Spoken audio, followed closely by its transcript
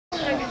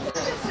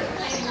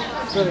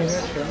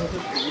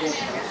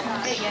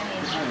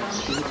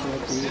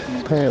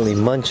Apparently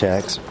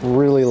Muntjacs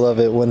really love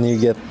it when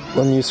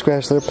you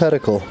scratch their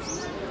pedicle.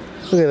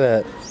 Look at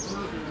that.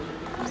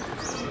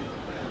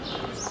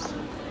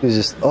 He was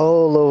just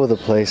all over the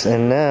place,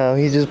 and now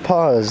he just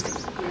paused.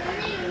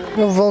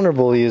 How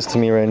vulnerable he is to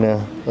me right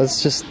now.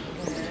 Let's just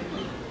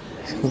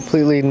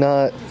completely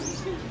not.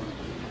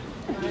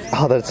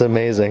 Oh, that's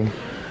amazing.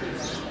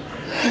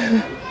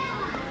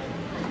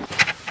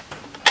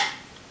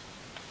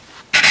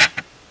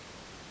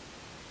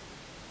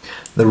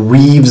 The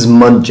Reeves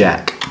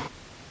Muntjac.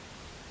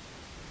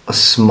 A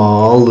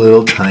small,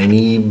 little,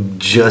 tiny,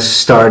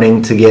 just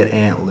starting to get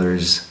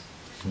antlers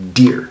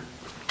deer.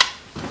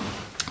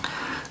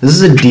 This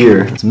is a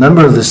deer. It's a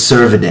member of the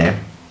cervidae.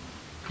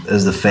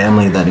 As the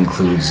family that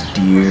includes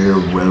deer,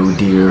 roe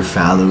deer,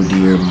 fallow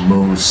deer,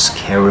 moose,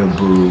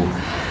 caribou,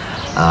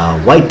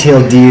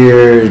 white-tailed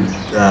deer,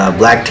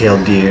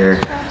 black-tailed deer,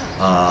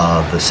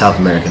 the South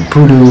American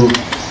poodoo,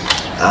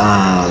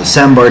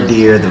 sambar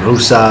deer, the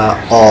rusa,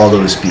 all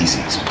those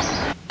species.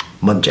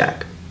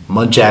 Muntjac.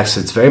 Muntjacs,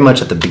 it's very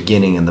much at the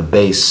beginning and the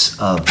base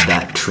of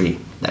that tree,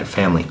 that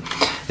family.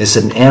 It's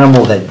an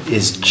animal that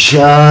is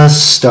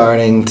just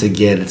starting to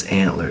get its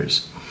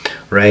antlers,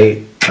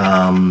 right?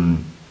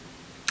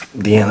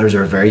 The antlers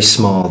are very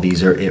small.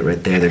 These are it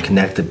right there. They're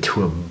connected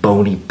to a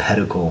bony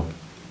pedicle,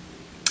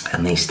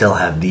 and they still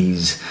have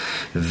these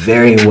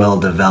very well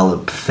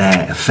developed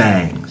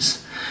fangs,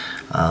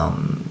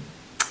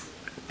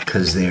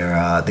 because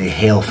they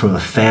hail from a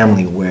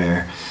family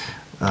where,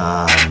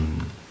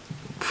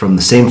 from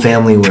the same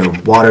family where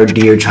water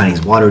deer,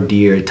 Chinese water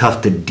deer,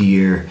 tufted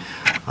deer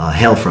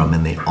hail from,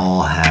 and they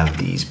all have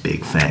these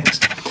big fangs.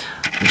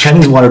 The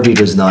Chinese water deer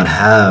does not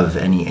have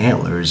any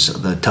antlers.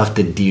 The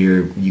tufted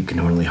deer, you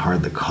can really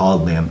hardly call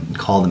them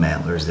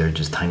antlers. They're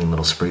just tiny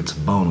little sprigs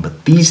of bone.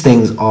 But these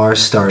things are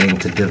starting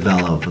to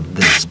develop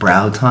this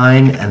brow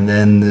tine and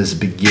then this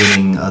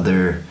beginning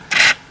other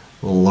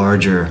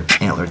larger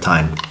antler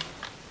tine.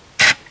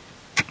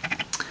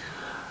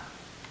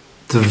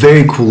 It's a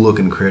very cool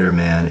looking critter,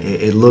 man.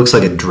 It looks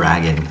like a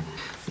dragon.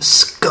 The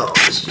skull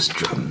is just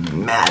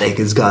dramatic.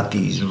 It's got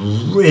these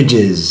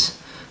ridges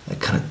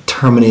that kind of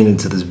terminate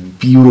into this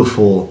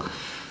beautiful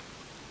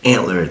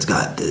antler. It's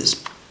got this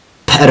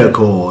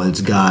pedicle.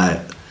 It's got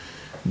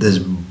this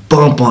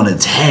bump on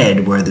its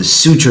head where the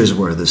sutures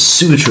were. The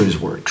sutures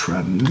were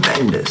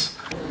tremendous.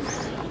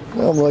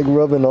 I'm like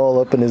rubbing all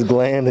up in his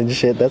gland and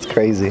shit. That's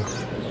crazy.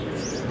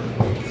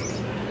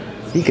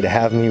 He could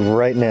have me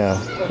right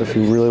now if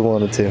he really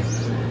wanted to.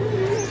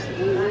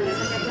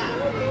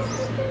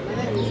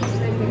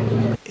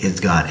 It's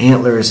got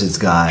antlers, it's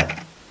got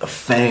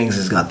fangs,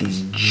 it's got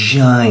these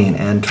giant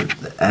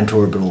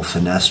anterorbital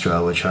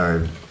fenestra, which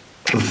are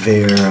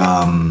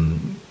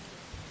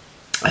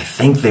I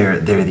think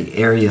they're the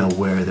area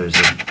where there's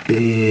a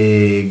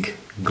big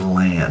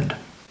gland.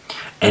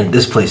 And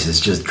this place is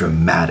just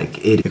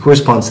dramatic. It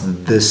corresponds to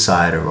this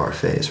side of our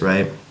face,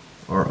 right?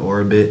 Our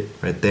orbit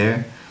right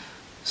there.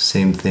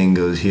 Same thing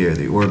goes here.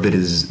 The orbit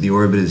is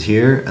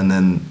here, and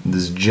then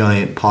this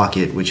giant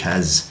pocket which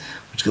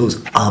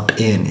goes up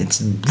in.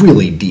 It's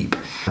really deep.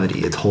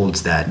 It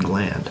holds that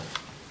gland.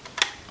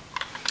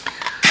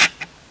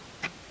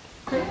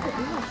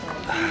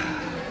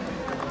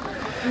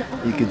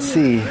 You can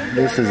see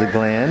this is a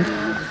gland,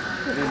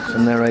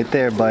 and then right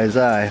there by his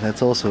eye,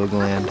 that's also a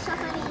gland.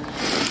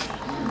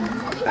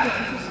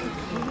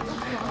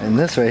 And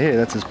this right here,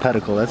 that's his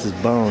pedicle, that's his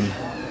bone.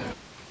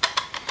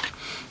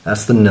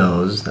 That's the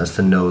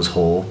nose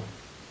hole.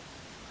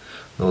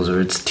 Those are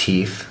its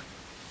teeth.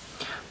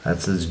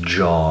 That's his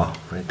jaw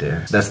right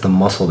there. That's the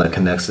muscle that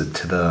connects it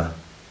to the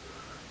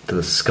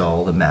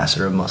skull, the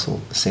masseter muscle,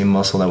 the same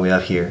muscle that we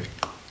have here.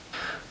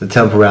 The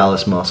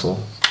temporalis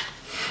muscle.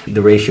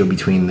 The ratio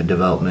between the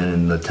development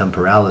in the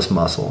temporalis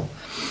muscle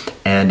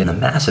and in the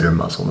masseter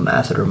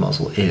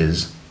muscle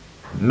is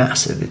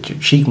massive. It's your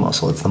cheek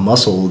muscle. It's the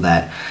muscle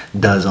that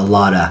does a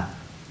lot of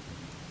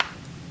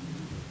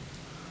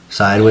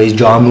sideways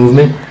jaw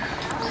movement.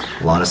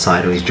 A lot of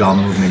sideways jaw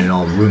movement in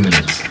all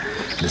ruminants.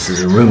 This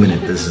is a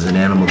ruminant. This is an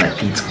animal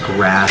that eats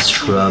grass,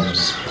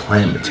 shrubs,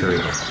 plant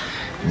material.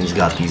 And he's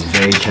got these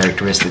very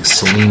characteristic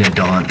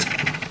selenodont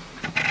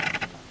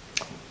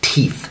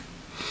teeth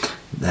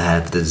that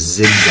have the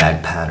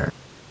zigzag pattern.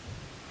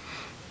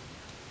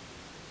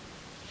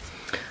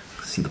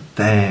 See the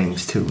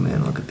fangs too,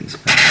 man. Look at these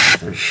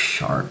fangs. They're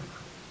sharp.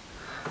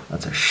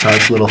 That's a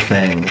sharp little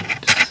fang.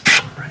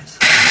 Just right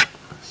side.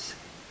 Let's see.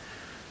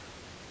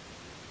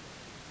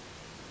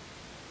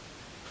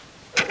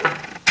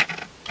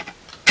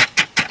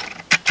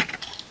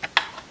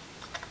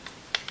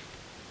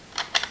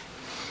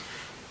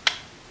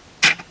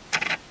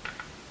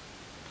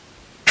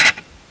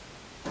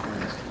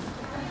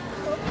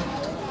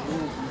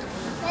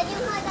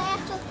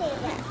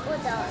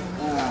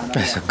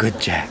 That's a good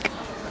jack.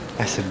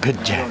 That's a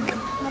good jack.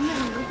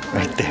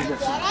 Right there.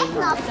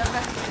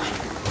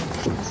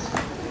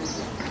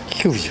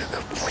 You're a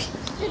good boy.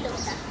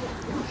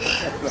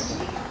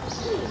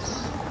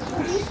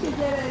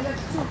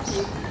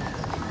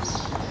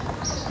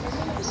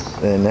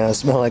 And now I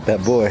smell like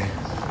that boy.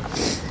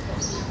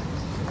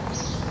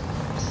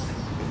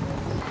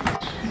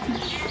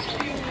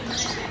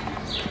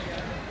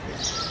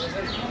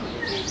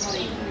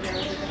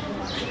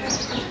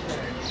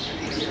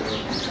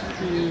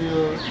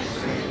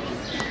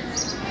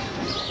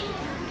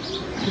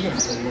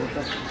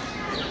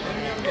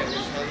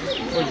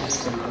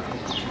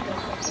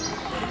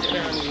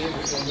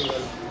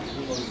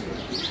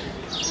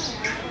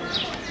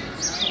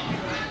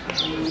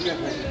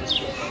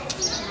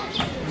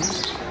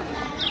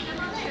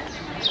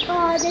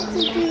 Oh, that's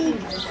so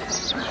big.